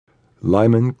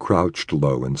Lyman crouched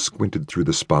low and squinted through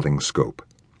the spotting scope.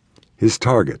 His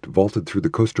target vaulted through the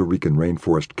Costa Rican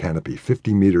rainforest canopy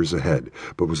 50 meters ahead,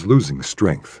 but was losing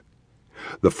strength.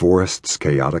 The forest's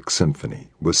chaotic symphony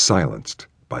was silenced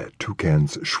by a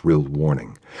toucan's shrill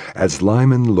warning as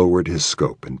Lyman lowered his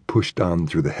scope and pushed on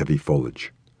through the heavy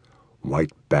foliage.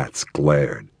 White bats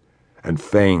glared, and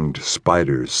fanged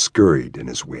spiders scurried in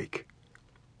his wake.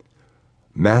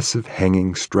 Massive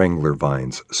hanging strangler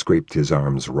vines scraped his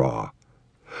arms raw.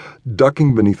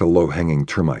 Ducking beneath a low-hanging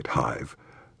termite hive,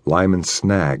 Lyman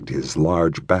snagged his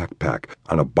large backpack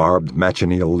on a barbed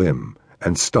machineal limb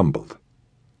and stumbled,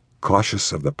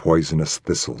 cautious of the poisonous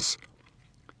thistles.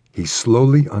 He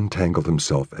slowly untangled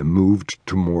himself and moved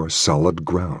to more solid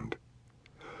ground.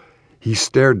 He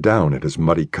stared down at his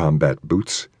muddy combat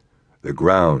boots. The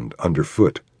ground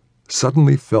underfoot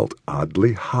suddenly felt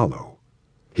oddly hollow.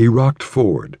 He rocked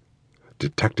forward,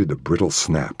 detected a brittle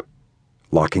snap.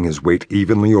 Locking his weight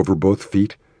evenly over both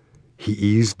feet, he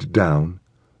eased down,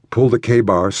 pulled a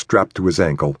K-bar strapped to his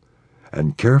ankle,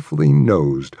 and carefully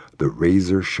nosed the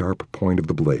razor-sharp point of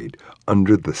the blade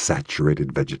under the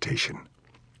saturated vegetation.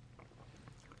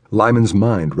 Lyman's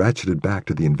mind ratcheted back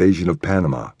to the invasion of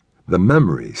Panama. The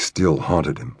memory still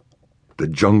haunted him. The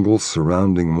jungle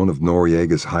surrounding one of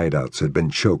Noriega's hideouts had been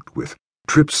choked with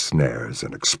trip snares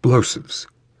and explosives.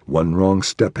 One wrong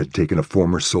step had taken a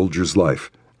former soldier's life,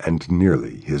 and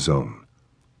nearly his own.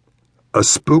 A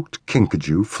spooked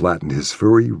kinkajou flattened his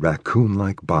furry,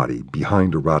 raccoon-like body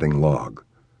behind a rotting log.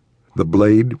 The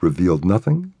blade revealed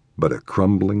nothing but a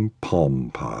crumbling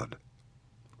palm pod.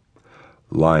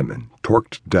 Lyman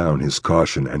torqued down his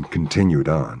caution and continued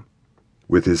on.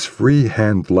 With his free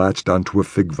hand latched onto a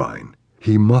fig vine,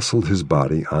 he muscled his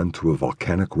body onto a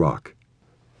volcanic rock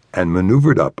and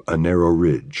maneuvered up a narrow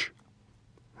ridge.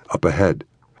 Up ahead,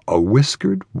 a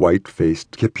whiskered,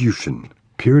 white-faced Capuchin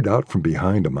peered out from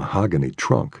behind a mahogany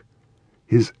trunk,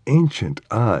 his ancient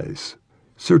eyes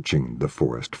searching the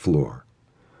forest floor.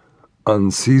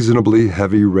 Unseasonably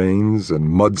heavy rains and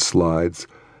mudslides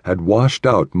had washed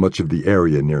out much of the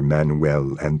area near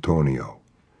Manuel Antonio.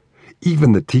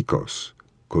 Even the Ticos,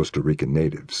 Costa Rican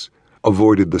natives,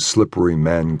 avoided the slippery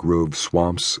mangrove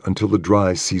swamps until the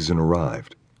dry season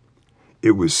arrived.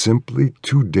 It was simply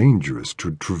too dangerous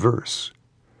to traverse.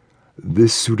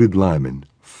 This suited Lyman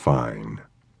fine.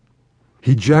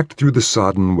 He jacked through the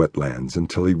sodden wetlands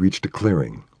until he reached a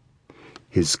clearing.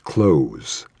 His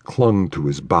clothes clung to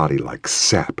his body like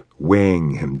sap,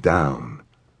 weighing him down.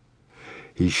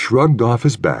 He shrugged off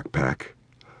his backpack,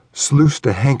 sluiced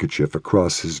a handkerchief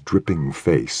across his dripping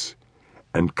face,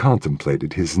 and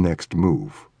contemplated his next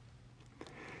move.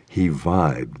 He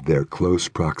vibed their close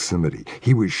proximity.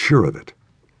 He was sure of it.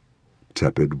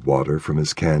 Tepid water from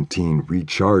his canteen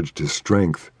recharged his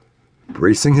strength.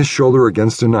 Bracing his shoulder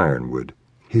against an ironwood,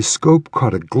 his scope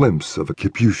caught a glimpse of a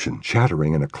Capuchin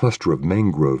chattering in a cluster of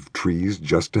mangrove trees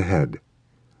just ahead.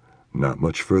 Not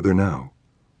much further now.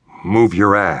 Move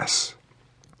your ass!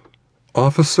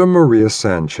 Officer Maria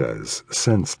Sanchez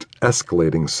sensed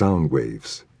escalating sound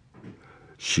waves.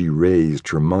 She raised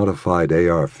her modified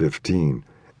AR-15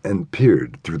 and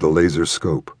peered through the laser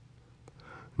scope.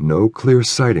 No clear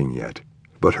sighting yet,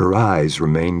 but her eyes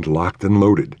remained locked and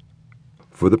loaded.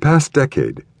 For the past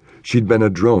decade, she'd been a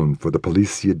drone for the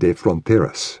Policía de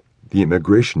Fronteras, the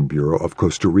Immigration Bureau of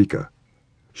Costa Rica.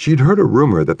 She'd heard a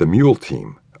rumor that the Mule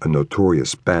Team, a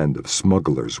notorious band of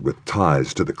smugglers with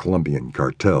ties to the Colombian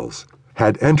cartels,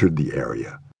 had entered the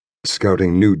area,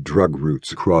 scouting new drug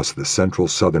routes across the central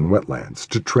southern wetlands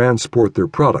to transport their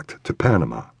product to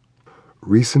Panama.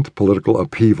 Recent political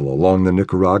upheaval along the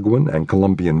Nicaraguan and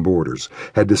Colombian borders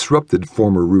had disrupted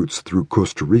former routes through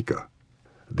Costa Rica.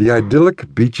 The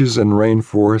idyllic beaches and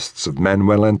rainforests of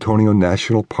Manuel Antonio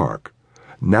National Park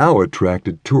now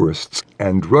attracted tourists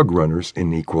and drug runners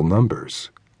in equal numbers.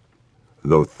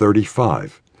 Though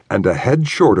 35 and a head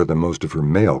shorter than most of her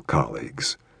male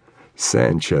colleagues,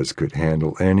 Sanchez could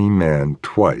handle any man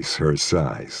twice her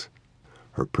size.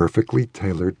 Her perfectly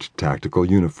tailored tactical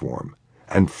uniform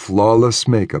and flawless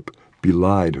makeup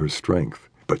belied her strength,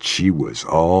 but she was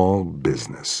all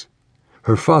business.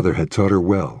 Her father had taught her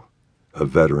well. A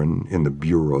veteran in the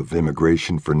Bureau of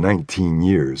Immigration for 19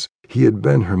 years, he had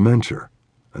been her mentor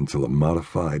until a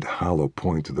modified hollow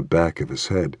point to the back of his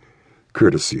head,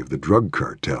 courtesy of the drug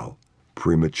cartel,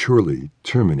 prematurely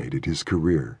terminated his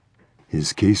career.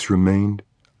 His case remained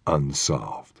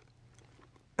unsolved.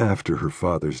 After her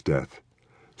father's death,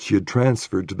 she had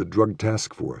transferred to the Drug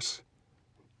Task Force.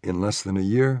 In less than a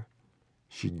year,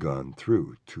 she'd gone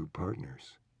through 2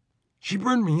 partners. "She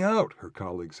burned me out," her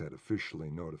colleagues had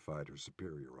officially notified her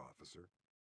superior officer.